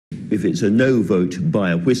if it's a no vote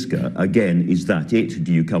by a whisker, again, is that it?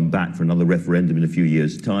 Do you come back for another referendum in a few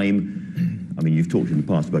years' time? I mean, you've talked in the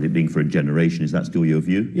past about it being for a generation. Is that still your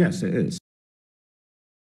view? Yes, it is.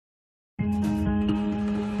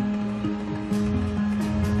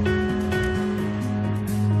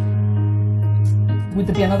 Would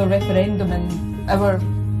there be another referendum in our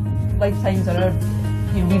lifetimes, or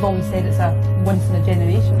we've always said it's a once in a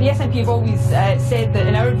generation? The SNP have always said that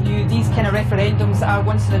in our view these kind of referendums are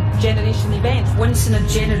once in a generation events. Once in a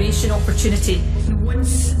generation opportunity.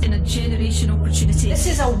 Once in a generation opportunity. This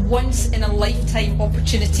is a once in a lifetime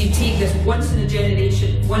opportunity. Take this once in a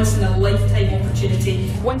generation, once in a lifetime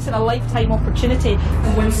opportunity. Once in a lifetime opportunity.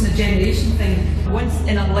 A once in a generation thing. Once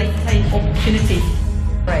in a lifetime opportunity.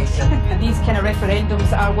 Right. These kind of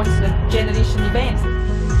referendums are once in a generation events.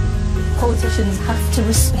 Politicians have to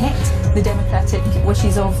respect the democratic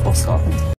wishes of Scotland.